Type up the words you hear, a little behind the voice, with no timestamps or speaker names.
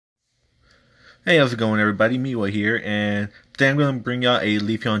Hey, how's it going, everybody? Miwa here, and today I'm going to bring y'all a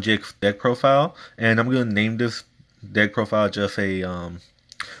Leafeon GX deck profile, and I'm going to name this deck profile just the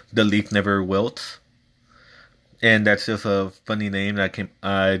Leaf Never Wilts, and that's just a funny name that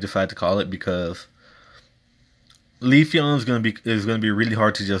I decided to call it because Leafeon is gonna be really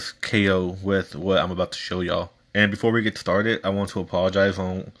hard to just KO with what I'm about to show y'all. And before we get started, I want to apologize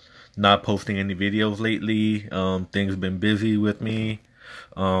on not posting any videos lately. Things have been busy with me.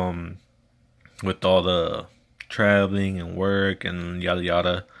 Um, with all the traveling and work and yada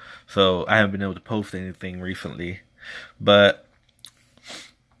yada. So I haven't been able to post anything recently. But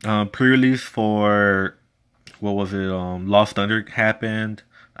pre-release for what was it? Lost Thunder happened.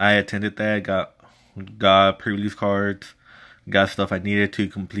 I attended that. Got pre-release cards. Got stuff I needed to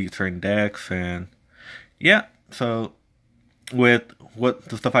complete certain decks, and yeah. So with what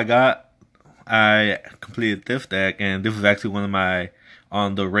the stuff I got, I completed this deck, and this was actually one of my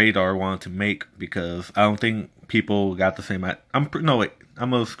on the radar wanted to make because I don't think people got the same. No wait,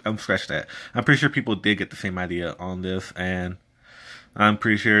 I'm scratch that. I'm pretty sure people did get the same idea on this, and I'm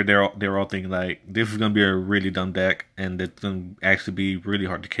pretty sure they're all thinking like this is gonna be a really dumb deck, and it's gonna actually be really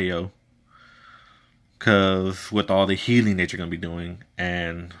hard to KO because with all the healing that you're gonna be doing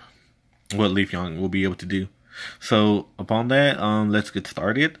and what Leafeon will be able to do. So upon that, let's get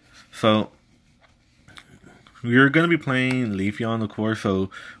started. So you're gonna be playing Leafeon, of course.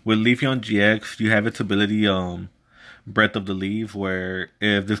 So with Leafeon GX, you have its ability, Breath of the Leaves, where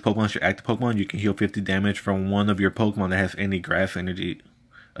if this Pokemon is your active Pokemon, you can heal 50 damage from one of your Pokemon that has any grass energy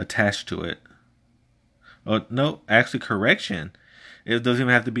attached to it. Oh no, actually, correction. It doesn't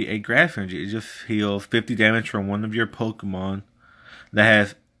even have to be a grass energy. It just heals 50 damage from one of your Pokemon that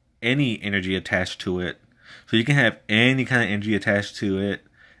has any energy attached to it. So you can have any kind of energy attached to it,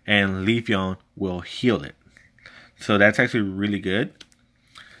 and Leafeon will heal it. So that's actually really good.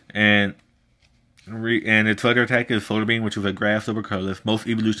 And its other attack is Solar Beam, which is a grass double colorless. Most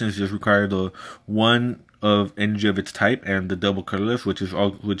evolutions just require the one of energy of its type and the double colorless, which is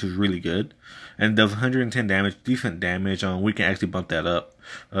really good. And it does 110 damage, decent damage. We can actually bump that up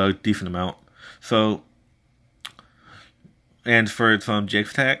a decent amount. So, and for its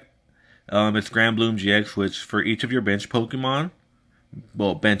GX attack, it's Grand Bloom GX, which for each of your bench Pokemon,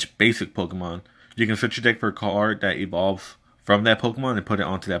 well, bench basic Pokemon, you can search your deck for a card that evolves from that Pokemon and put it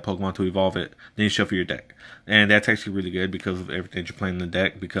onto that Pokemon to evolve it. Then you shuffle your deck, and that's actually really good because of everything you're playing in the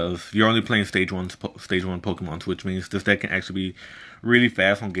deck. Because you're only playing stage one Pokemon, which means this deck can actually be really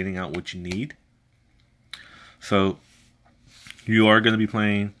fast on getting out what you need. So you are going to be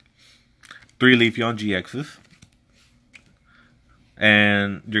playing 3 Leafeon GXs,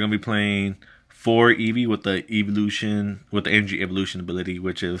 and you're going to be playing 4 Eevee with the energy evolution ability,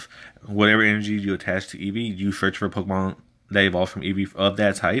 which is whatever energy you attach to Eevee, you search for a Pokemon that evolves from Eevee of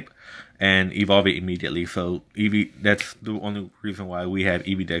that type and evolve it immediately. So Eevee, that's the only reason why we have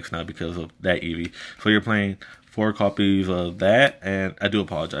Eevee decks now, because of that Eevee. So you're playing 4 copies of that, and I do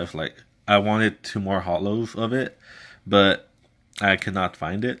apologize. Like, I wanted 2 more hollows of it, but I cannot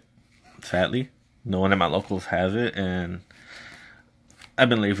find it, sadly. No one at my locals has it, and I've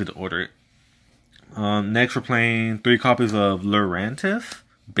been lazy to order it. Next, we're playing 3 copies of Lurantis,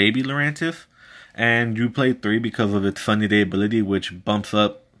 Baby Lurantis, and you play 3 because of its Sunny Day ability, which bumps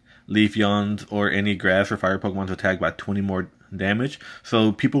up Leafeon's or any grass or fire Pokemon's attack by 20 more damage.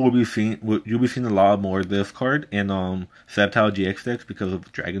 So people you'll be seeing a lot more of this card in Sceptile GX decks because of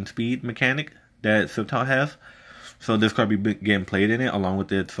the Dragon Speed mechanic that Sceptile has. So this card will be getting played in it along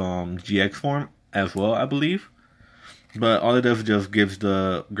with its GX form as well, I believe. But all it does is just gives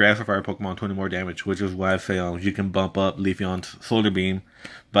the grass or fire Pokemon 20 more damage, which is why I say you can bump up Leafeon's Solar Beam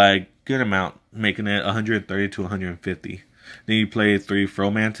by a good amount, making it 130 to 150. Then you play 3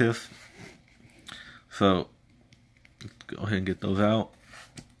 Fromantis. So, let's go ahead and get those out.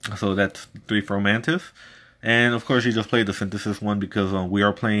 So that's 3 Fromantis. And of course you just play the Synthesis one because we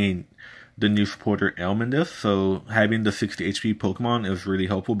are playing the new supporter Elmendis. So having the 60 HP Pokemon is really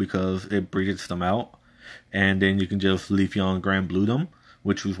helpful because it breeds them out. And then you can just Leafeon Grand Blue them,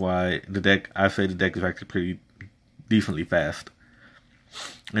 which is why I say the deck is actually pretty decently fast.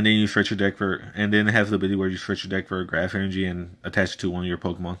 And then you search your deck and then it has the ability where you search your deck for grass energy and attach it to one of your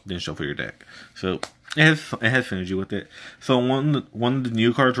Pokemon, then shuffle your deck. So it has synergy with it. So one of the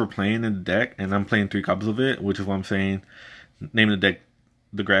new cards we're playing in the deck, and I'm playing 3 copies of it, which is why I'm saying name the deck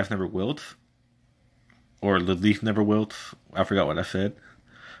The Grass Never Wilts, or The Leaf Never Wilts. I forgot what I said.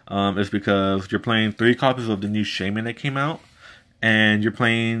 Is because you're playing 3 copies of the new Shaman that came out, And you're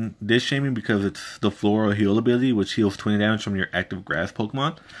playing this shaming because it's the floral heal ability, which heals 20 damage from your active grass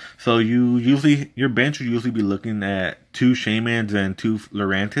Pokemon. So your bench will usually be looking at 2 Shaymans and 2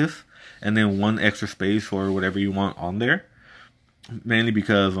 Lurantis, and then 1 extra space for whatever you want on there. Mainly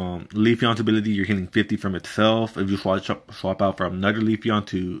because Leafeon's ability, you're healing 50 from itself. If you swap out from another Leafeon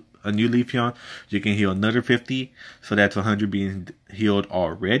to a new Leafeon, you can heal another 50. So that's 100 being healed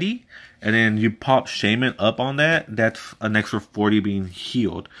already. And then you pop Shaman up on that. That's an extra 40 being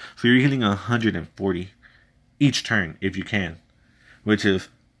healed. So you're healing 140 each turn if you can. Which is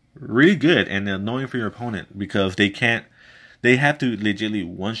really good and annoying for your opponent because they have to legitimately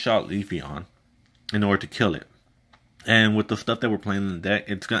one-shot Leafeon in order to kill it. And with the stuff that we're playing in the deck,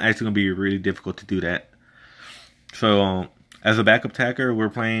 it's actually going to be really difficult to do that. So, as a backup attacker,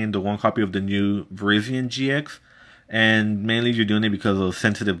 we're playing the 1 copy of the new Leafeon GX. And mainly you're doing it because of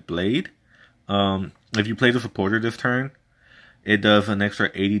Sensitive Blade. If you play the supporter this turn, it does an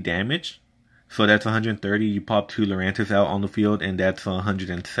extra 80 damage. So that's 130. You pop 2 Lurantis out on the field, and that's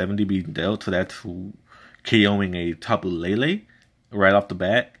 170 being dealt. So that's KOing a Tapu Lele right off the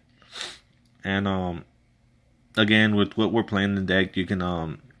bat. And, again, with what we're playing in the deck, you can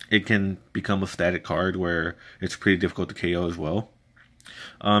it can become a static card where it's pretty difficult to KO as well.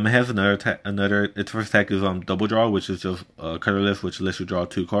 It has its first attack is Double Draw, which is just colorless, which lets you draw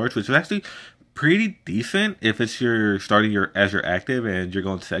 2 cards, which is actually pretty decent if it's starting as your active and you're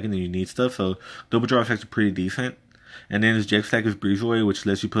going second and you need stuff. So Double Draw is actually pretty decent. And then his J attack is Breeze Away, which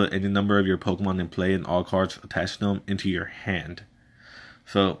lets you put any number of your Pokemon in play and all cards attached to them into your hand.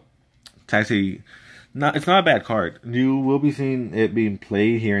 So it's actually it's not a bad card. You will be seeing it being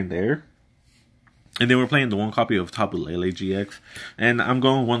played here and there. And then we're playing the 1 copy of Tapu Lele GX. And I'm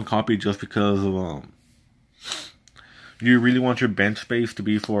going 1 copy just because of you really want your bench space to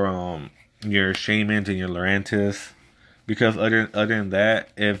be for your Shaymans and your Lurantis. Because other than that,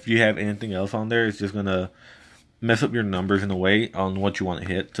 if you have anything else on there, it's just gonna mess up your numbers in a way on what you want to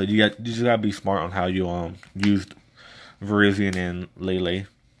hit. So you just gotta be smart on how you used Virizion and Lele.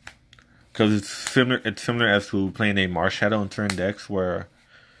 Because it's similar as to playing a Marshadow in certain decks where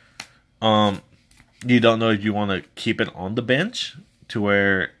you don't know if you want to keep it on the bench to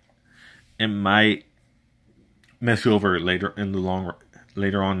where it might mess you over later on in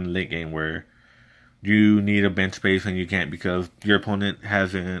the late game where you need a bench space and you can't because your opponent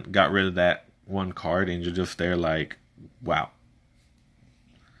hasn't got rid of that 1 card and you're just there like, wow.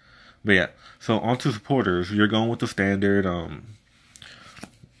 But yeah, so on to supporters. You're going with the standard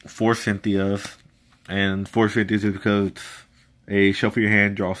 4 Cynthias, and 4 Cynthias is because it's a shuffle your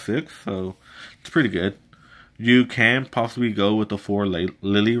hand, draw 6, so it's pretty good. You can possibly go with the 4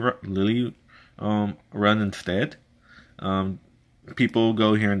 Lily run instead. People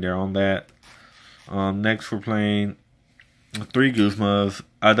go here and there on that. Next we're playing 3 Guzmas.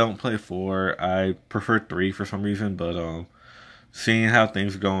 I don't play 4. I prefer 3 for some reason, but seeing how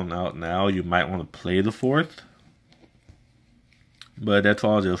things are going out now, you might want to play the 4th. But that's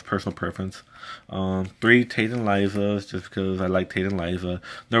all just personal preference. 3 Tate and Liza, just because I like Tate and Liza.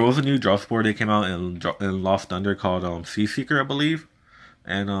 There was a new draw support that came out in Lost Thunder called Sea Seeker, I believe.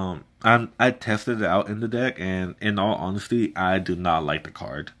 And I tested it out in the deck, and in all honesty, I do not like the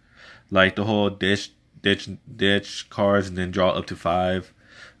card. Like the whole ditch cards and then draw up to 5.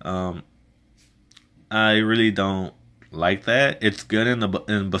 I really don't like that. It's good in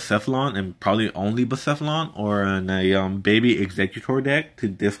Bucephalon and probably only Bucephalon or in a baby Executor deck to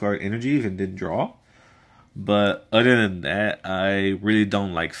discard energies and then draw. But other than that, I really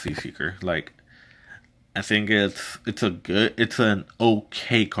don't like Sea Seeker. Like, I think it's an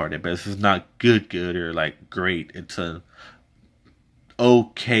okay card, but it's not good or like great. It's an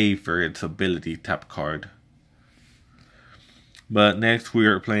okay for its ability type card. But next we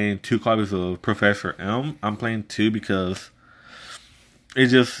are playing 2 copies of Professor Elm. I'm playing 2 because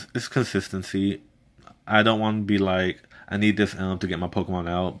it's consistency. I don't want to be like, I need this Elm to get my Pokemon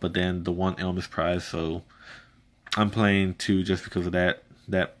out, but then the 1 Elm is prized, so I'm playing 2 just because of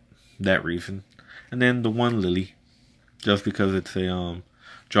that reason. And then the 1 Lily, just because it's a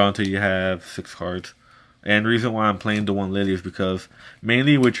draw until you have 6 cards. And the reason why I'm playing the 1 Lily is because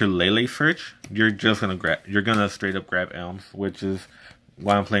mainly with your Lele search, you're gonna straight up grab Elms, which is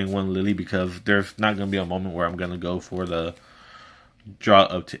why I'm playing 1 Lily, because there's not gonna be a moment where I'm gonna go for the draw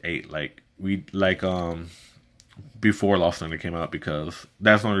up to 8 before Lost Thunder came out, because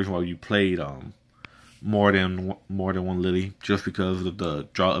that's the only reason why you played more than 1 Lily, just because of the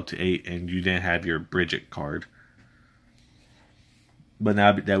draw up to 8 and you didn't have your Bridget card. But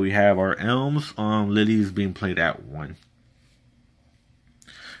now that we have our Elms, Lily is being played at 1.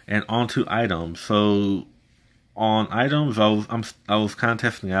 And on to items. So on items, I was kind of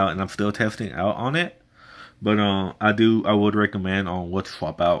testing out, and I'm still testing out on it. But I would recommend on what to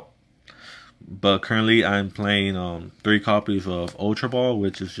swap out. But currently I'm playing 3 copies of Ultra Ball,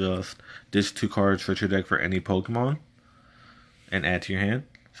 which is just this 2 cards for your deck for any Pokemon and add to your hand.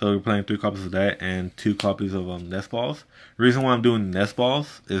 So we're playing 3 copies of that and 2 copies of Nest Balls. The reason why I'm doing Nest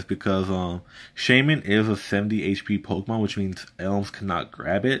Balls is because Shaman is a 70 HP Pokemon, which means Elms cannot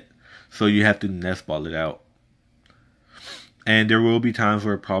grab it. So you have to Nest Ball it out. And there will be times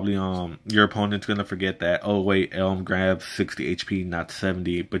where probably your opponent's going to forget that, oh wait, Elm grabs 60 HP, not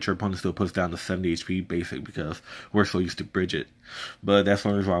 70, but your opponent still puts down the 70 HP basic because we're so used to Bridget. But that's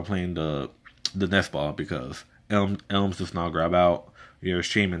one reason why I'm playing the Nest Ball, because Elms does not grab out your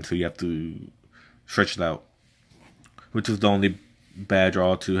Shaman, so you have to stretch it out. Which is the only bad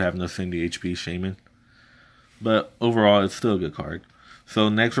draw to having a 70 HP Shaman. But overall, it's still a good card. So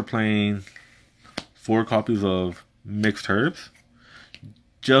next we're playing 4 copies of Mixed Herbs.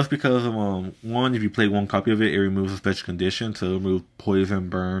 Just because of one, if you play 1 copy of it, it removes a special condition, so it removes poison,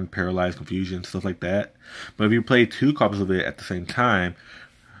 burn, paralyze, confusion, stuff like that. But if you play 2 copies of it at the same time,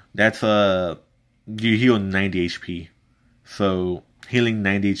 that's you heal 90 HP. So healing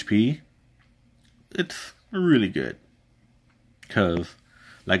 90 HP, it's really good. Because,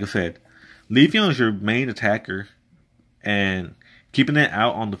 like I said, Leafeon is your main attacker, and keeping it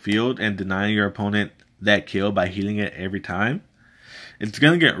out on the field and denying your opponent that kill by healing it every time, it's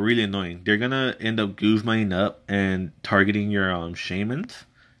going to get really annoying. They're going to end up Guzmaing up and targeting your Shamans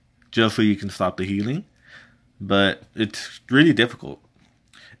just so you can stop the healing. But it's really difficult.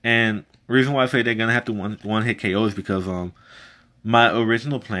 And the reason why I say they're going to have to one hit KO is because my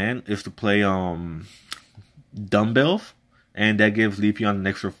original plan is to play Dumbbells, and that gives Leafeon an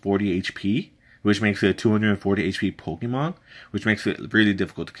extra 40 HP, which makes it a 240 HP Pokemon, which makes it really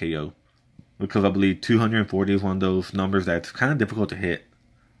difficult to KO. Because I believe 240 is one of those numbers that's kind of difficult to hit.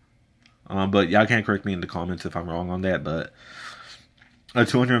 But y'all can correct me in the comments if I'm wrong on that. But a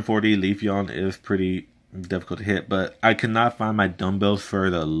 240 Leafeon is pretty difficult to hit. But I cannot find my Dumbbells for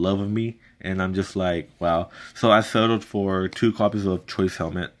the love of me. And I'm just like, wow. So I settled for 2 copies of Choice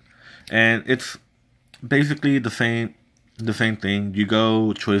Helmet. And it's basically the same thing. You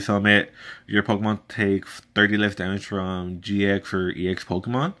go Choice Helmet, your Pokemon takes 30 less damage from GX or EX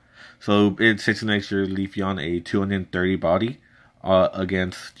Pokemon. So it essentially makes your Leafeon a 230 body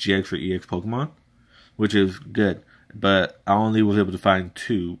against GX or EX Pokemon, which is good. But I only was able to find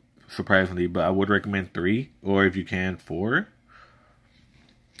 2, surprisingly. But I would recommend 3, or if you can, 4.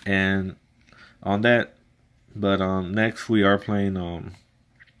 And on that, but next we are playing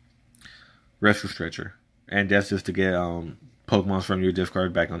Rescue Stretcher, and that's just to get Pokemon from your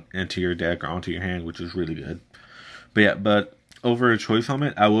discard back into your deck or onto your hand, which is really good. But yeah, but over a Choice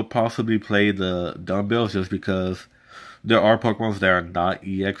Helmet, I would possibly play the Dumbbells just because there are Pokemon that are not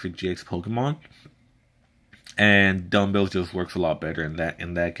EX or GX Pokemon, and Dumbbells just works a lot better in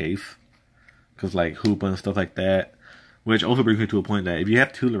that case, because like Hoopa and stuff like that. Which also brings me to a point that if you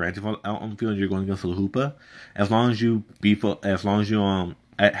have 2 Lurantis out on the field and you're going against a Hoopa, as long as you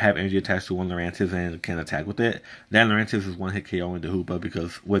have energy attached to one Lurantis and can attack with it, that Lurantis is 1 hit KO into Hoopa,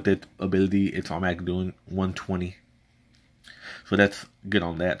 because with its ability, it's automatically doing 120. So that's good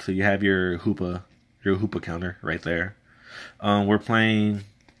on that. So you have your Hoopa counter right there. We're playing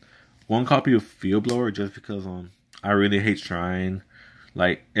 1 copy of Field Blower just because I really hate Shrine.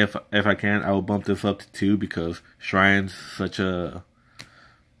 Like if I can, I will bump this up to 2 because Shrine's such a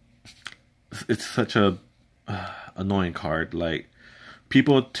annoying card. Like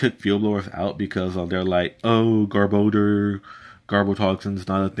people took Field Blowers out because they're like, oh, Garbotoxin's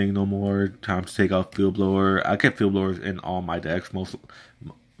not a thing no more. Time to take off Field Blower. I kept Field Blowers in all my decks, most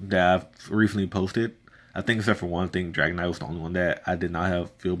that I've recently posted. I think except for one thing, Dragonite was the only one that I did not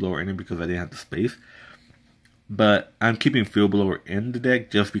have Field Blower in it because I didn't have the space. But I'm keeping Field Blower in the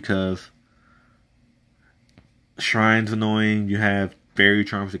deck just because Shrine's annoying. You have Fairy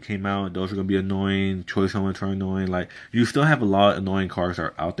Charms that came out, those are going to be annoying. Choice Helmets are annoying. Like, you still have a lot of annoying cards that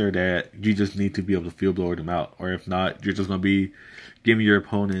are out there that you just need to be able to Field Blower them out. Or if not, you're just going to be giving your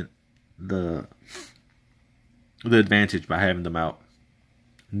opponent the advantage by having them out.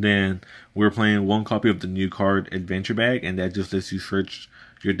 Then we're playing 1 copy of the new card Adventure Bag, and that just lets you search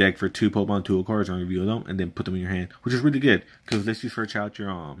your deck for 2 Pokemon Tool cards and reveal them, and then put them in your hand, which is really good because it lets you search out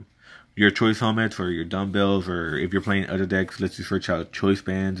your Choice Helmets or your Dumbbells, or if you're playing other decks, lets you search out Choice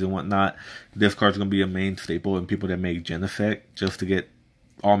Bands and whatnot. This card's gonna be a main staple in people that make Genesect just to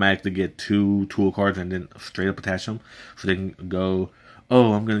automatically get 2 Tool cards and then straight up attach them, so they can go,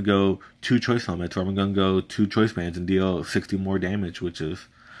 oh, I'm gonna go 2 Choice Helmets, or I'm gonna go 2 Choice Bands and deal 60 more damage, which is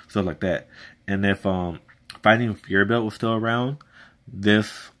stuff like that. And if Fighting Fear Belt was still around,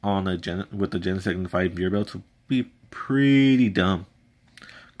 this on a with the Genesect and Fighting Fear Belt would be pretty dumb.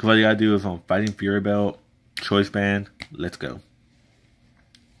 Because all you gotta do is on Fighting Fury Belt, Choice Band, let's go.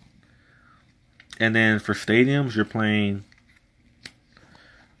 And then for stadiums, you're playing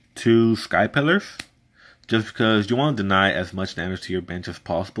 2 Sky Pillars. Just because you want to deny as much damage to your bench as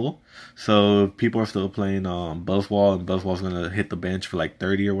possible. So if people are still playing Buzzwall, and Buzzwall's going to hit the bench for like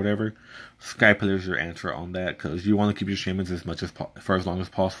 30 or whatever, Sky Pillar's your answer on that. Because you want to keep your Shamans as much as for as long as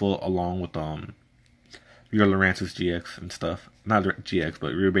possible, along with your Lurantis GX and stuff. Not GX,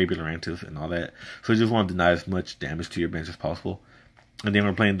 but your baby Lurantis and all that. So you just want to deny as much damage to your bench as possible. And then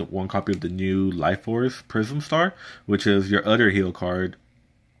we're playing the 1 copy of the new Life Force Prism Star, which is your other heal card.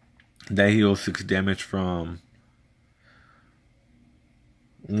 That heals 6 damage from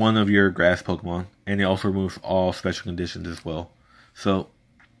one of your grass Pokemon. And it also removes all special conditions as well. So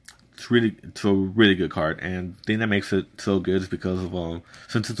it's a really good card. And the thing that makes it so good is because of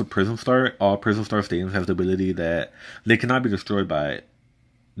since it's a Prism Star, all Prism Star stadiums have the ability that they cannot be destroyed by,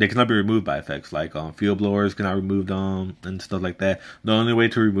 they cannot be removed by effects like field blowers cannot remove them and stuff like that. The only way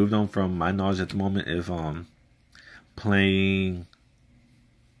to remove them, from my knowledge at the moment, is playing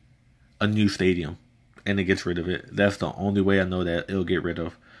a new stadium and it gets rid of it. That's the only way I know that it'll get rid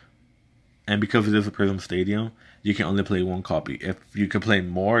of. And because it is a Prism Stadium, you can only play 1 copy. If you can play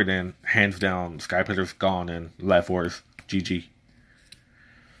more, then hands down, Sky Pillar's gone and Life Force, GG.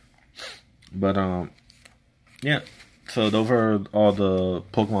 But yeah. So those are all the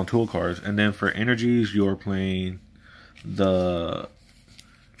Pokemon tool cards. And then for energies, you're playing the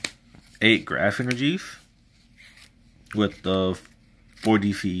 8 grass energies with the 4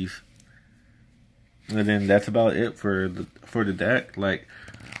 DCs. And then that's about it for the deck. Like,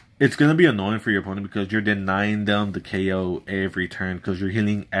 it's gonna be annoying for your opponent because you're denying them the KO every turn because you're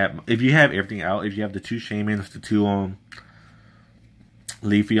healing at. If you have everything out, if you have the 2 Shamans, the 2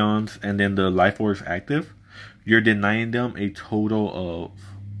 Leafeons, and then the Life Force active, you're denying them a total of,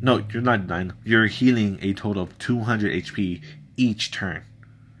 no, you're not denying them. You're healing a total of 200 HP each turn,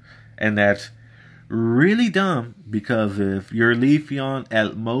 and that's really dumb because if your Leafeon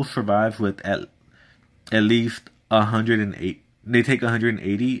at most survives with at least 108, they take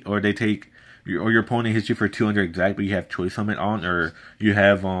 180, or they take, or your opponent hits you for 200 exact, but you have Choice Summit on, or you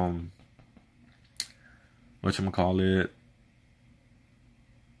have whatchamacallit,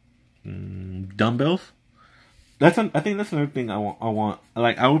 dumbbells. I think that's another thing I want.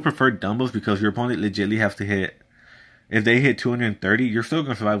 Like, I would prefer dumbbells because your opponent legitimately has to hit. If they hit 230, you're still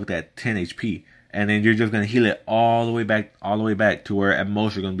gonna survive with that 10 HP, and then you're just gonna heal it all the way back to where at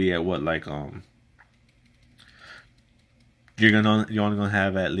most you're gonna be at what, like you're only gonna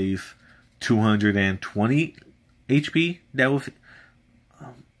have at least 220 HP that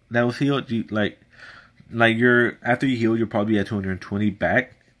was healed. Like you're, after you heal, you're probably at 220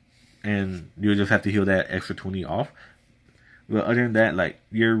 back, and you'll just have to heal that extra 20 off. But other than that, like,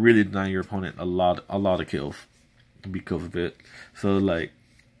 you're really denying your opponent a lot of kills because of it. So like,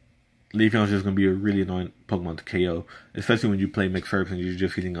 Leafeon is just gonna be a really annoying Pokemon to KO, especially when you play mixed herbs and you're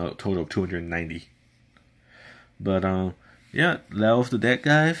just hitting a total of 290. But yeah, that was the deck,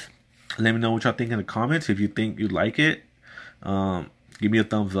 guys. Let me know what y'all think in the comments. If you think you like it, give me a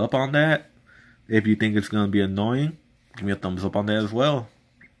thumbs up on that. If you think it's gonna be annoying, give me a thumbs up on that as well.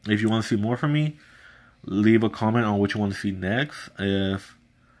 If you want to see more from me, leave a comment on what you want to see next. If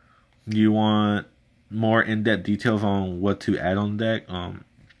you want more in-depth details on what to add on the deck,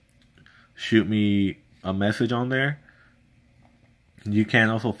 shoot me a message on there. You can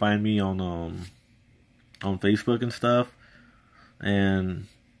also find me on Facebook and stuff, and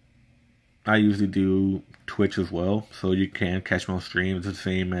I usually do Twitch as well, so you can catch me on stream. It's the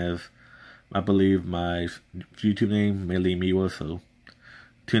same as, I believe, my YouTube name, Melee Miwa, so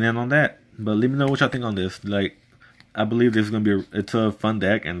tune in on that. But let me know what y'all think on this. Like, I believe this is gonna be it's a fun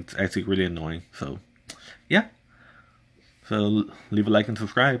deck, and it's actually really annoying. So yeah, so leave a like and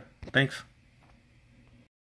subscribe. Thanks.